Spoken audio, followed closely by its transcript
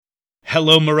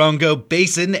Hello, Morongo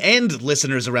Basin and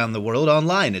listeners around the world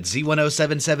online at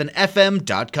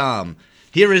Z107.7fm.com.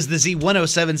 Here is the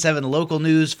Z107.7 local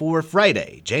news for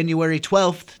Friday, January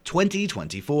 12th,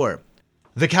 2024.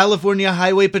 The California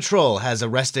Highway Patrol has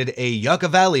arrested a Yucca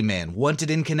Valley man wanted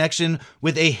in connection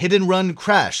with a hit-and-run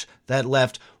crash that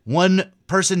left one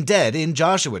person dead in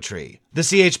Joshua Tree. The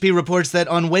CHP reports that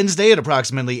on Wednesday at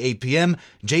approximately 8 p.m.,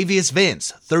 Javius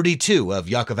Vance, 32, of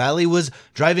Yucca Valley, was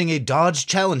driving a Dodge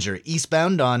Challenger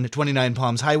eastbound on 29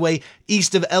 Palms Highway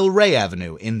east of El Rey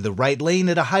Avenue in the right lane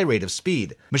at a high rate of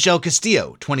speed. Michelle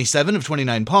Castillo, 27, of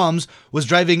 29 Palms, was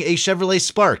driving a Chevrolet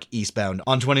Spark eastbound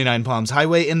on 29 Palms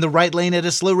Highway in the right lane at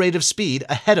a slow rate of speed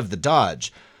ahead of the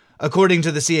Dodge. According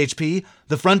to the CHP,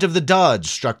 the front of the Dodge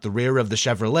struck the rear of the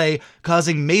Chevrolet,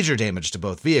 causing major damage to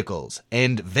both vehicles,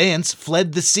 and Vance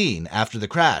fled the scene after the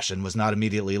crash and was not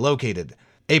immediately located.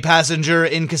 A passenger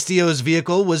in Castillo's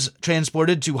vehicle was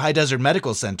transported to High Desert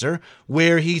Medical Center,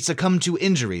 where he succumbed to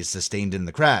injuries sustained in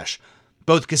the crash.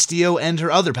 Both Castillo and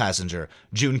her other passenger,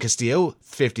 June Castillo,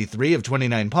 53, of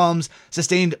 29 Palms,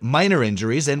 sustained minor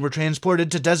injuries and were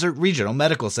transported to Desert Regional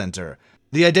Medical Center.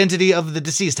 The identity of the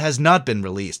deceased has not been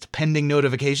released, pending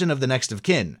notification of the next of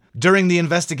kin. During the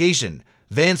investigation,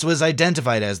 Vance was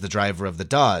identified as the driver of the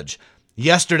Dodge.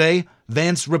 Yesterday,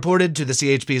 Vance reported to the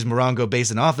CHP's Morongo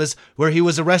Basin office, where he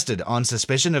was arrested on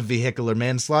suspicion of vehicular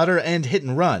manslaughter and hit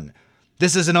and run.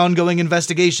 This is an ongoing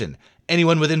investigation.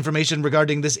 Anyone with information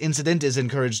regarding this incident is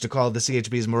encouraged to call the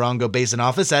CHP's Morongo Basin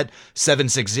office at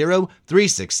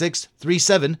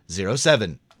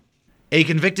 760-366-3707. A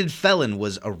convicted felon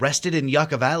was arrested in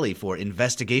Yucca Valley for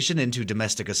investigation into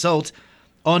domestic assault.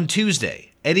 On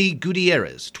Tuesday, Eddie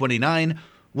Gutierrez, 29,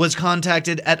 was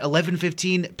contacted at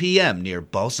 11:15 p.m. near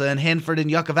Balsa and Hanford in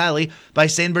Yucca Valley by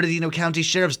San Bernardino County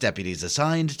Sheriff's deputies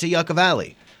assigned to Yucca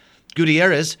Valley.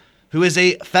 Gutierrez, who is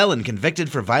a felon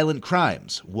convicted for violent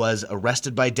crimes, was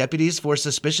arrested by deputies for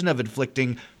suspicion of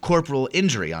inflicting corporal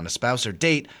injury on a spouse or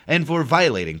date and for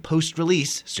violating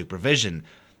post-release supervision.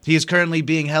 He is currently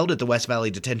being held at the West Valley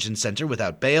Detention Center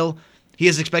without bail. He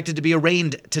is expected to be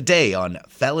arraigned today on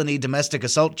felony domestic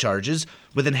assault charges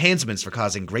with enhancements for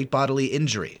causing great bodily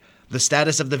injury. The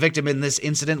status of the victim in this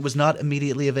incident was not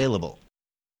immediately available.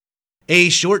 A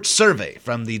short survey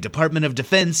from the Department of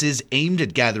Defense is aimed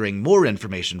at gathering more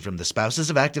information from the spouses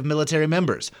of active military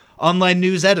members. Online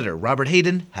news editor Robert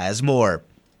Hayden has more.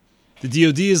 The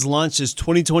DoD has launched its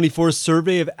 2024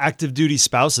 survey of active duty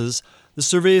spouses. The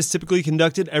survey is typically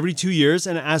conducted every 2 years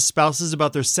and asks spouses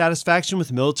about their satisfaction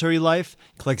with military life,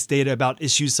 collects data about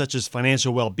issues such as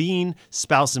financial well-being,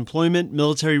 spouse employment,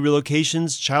 military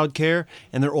relocations, childcare,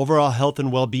 and their overall health and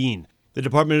well-being. The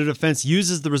Department of Defense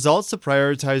uses the results to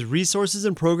prioritize resources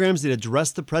and programs that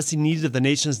address the pressing needs of the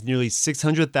nation's nearly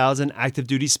 600,000 active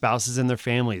duty spouses and their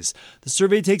families. The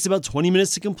survey takes about 20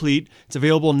 minutes to complete. It's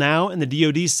available now, and the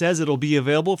DoD says it'll be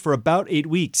available for about 8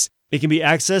 weeks. It can be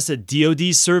accessed at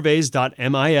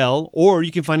dodsurveys.mil, or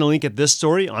you can find a link at this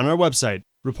story on our website.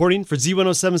 Reporting for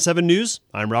Z107.7 News,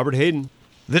 I'm Robert Hayden.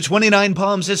 The 29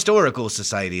 Palms Historical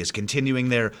Society is continuing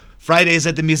their Fridays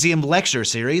at the Museum lecture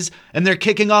series, and they're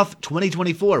kicking off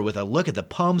 2024 with a look at the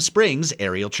Palm Springs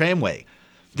aerial tramway.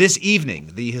 This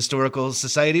evening, the Historical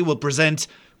Society will present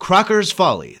Crocker's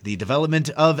Folly, the development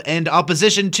of and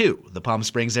opposition to the Palm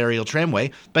Springs aerial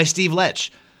tramway by Steve Letch.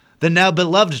 The now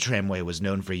beloved tramway was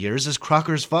known for years as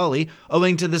Crocker's Folly,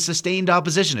 owing to the sustained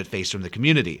opposition it faced from the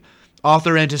community.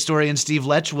 Author and historian Steve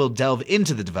Letch will delve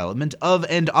into the development of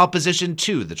and opposition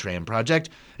to the tram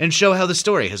project and show how the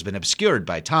story has been obscured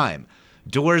by time.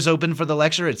 Doors open for the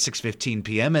lecture at 6:15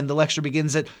 p.m. and the lecture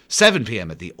begins at 7 p.m.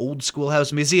 at the Old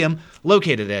Schoolhouse Museum,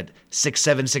 located at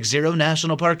 6760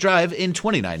 National Park Drive in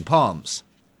 29 Palms.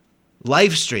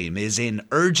 Lifestream is in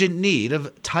urgent need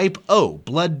of Type O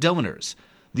blood donors.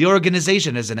 The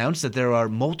organization has announced that there are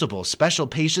multiple special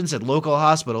patients at local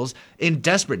hospitals in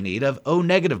desperate need of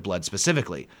O-negative blood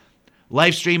specifically.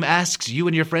 Lifestream asks you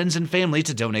and your friends and family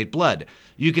to donate blood.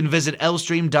 You can visit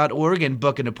lstream.org and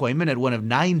book an appointment at one of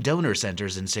 9 donor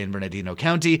centers in San Bernardino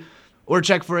County, or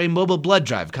check for a mobile blood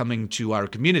drive coming to our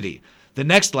community. The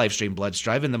next Lifestream Bloods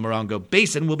Drive in the Morongo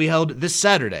Basin will be held this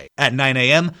Saturday at 9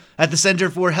 a.m. at the Center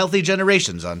for Healthy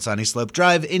Generations on Sunny Slope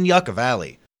Drive in Yucca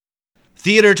Valley.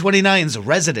 Theater 29's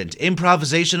resident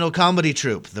improvisational comedy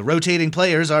troupe, The Rotating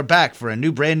Players, are back for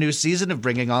a brand new season of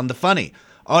Bringing on the Funny.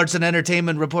 Arts and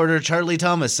entertainment reporter Charlie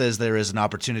Thomas says there is an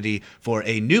opportunity for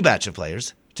a new batch of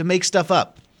players to make stuff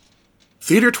up.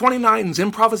 Theater 29's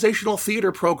improvisational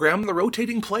theater program, The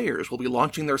Rotating Players, will be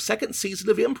launching their second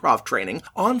season of improv training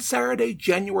on Saturday,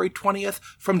 January 20th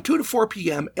from 2 to 4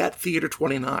 p.m. at Theater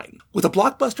 29. With a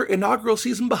blockbuster inaugural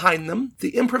season behind them,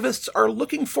 the improvists are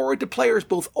looking forward to players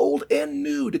both old and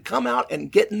new to come out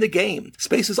and get in the game.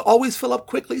 Spaces always fill up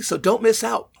quickly, so don't miss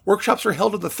out. Workshops are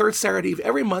held on the third Saturday of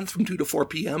every month from 2 to 4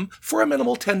 p.m. for a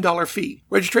minimal $10 fee.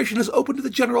 Registration is open to the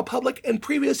general public and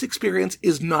previous experience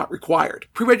is not required.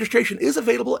 Pre-registration is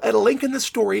available at a link in the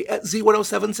story at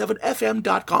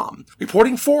Z107.7fm.com.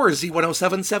 Reporting for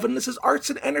Z107.7, this is arts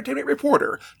and entertainment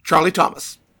reporter Charlie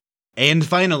Thomas. And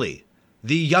finally,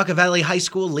 the Yucca Valley High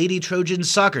School Lady Trojans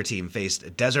soccer team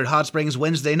faced Desert Hot Springs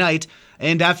Wednesday night,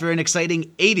 and after an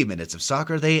exciting 80 minutes of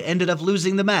soccer, they ended up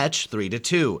losing the match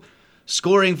 3-2.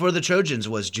 Scoring for the Trojans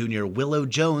was junior Willow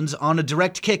Jones on a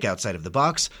direct kick outside of the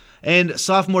box, and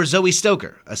sophomore Zoe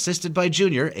Stoker, assisted by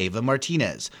junior Ava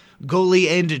Martinez. Goalie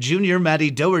and junior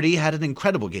Maddie Doherty had an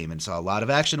incredible game and saw a lot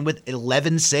of action with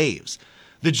 11 saves.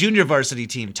 The junior varsity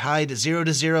team tied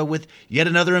 0-0 with yet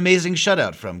another amazing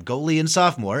shutout from goalie and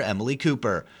sophomore Emily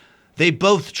Cooper. They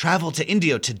both travel to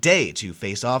Indio today to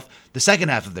face off the second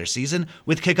half of their season,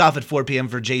 with kickoff at 4 p.m.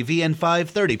 for JV and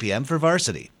 5:30 p.m. for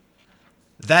varsity.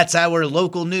 That's our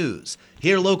local news.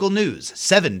 Hear local news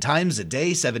 7 times a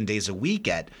day, 7 days a week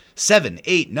at 7,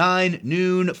 8, 9,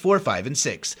 noon, 4, 5, and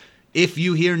 6. If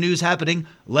you hear news happening,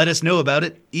 let us know about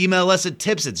it. Email us at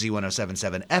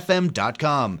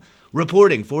tips@z1077fm.com.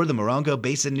 Reporting for the Morongo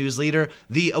Basin News Leader,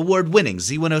 the award-winning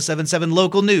Z1077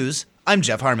 Local News, I'm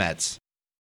Jeff Harmetz.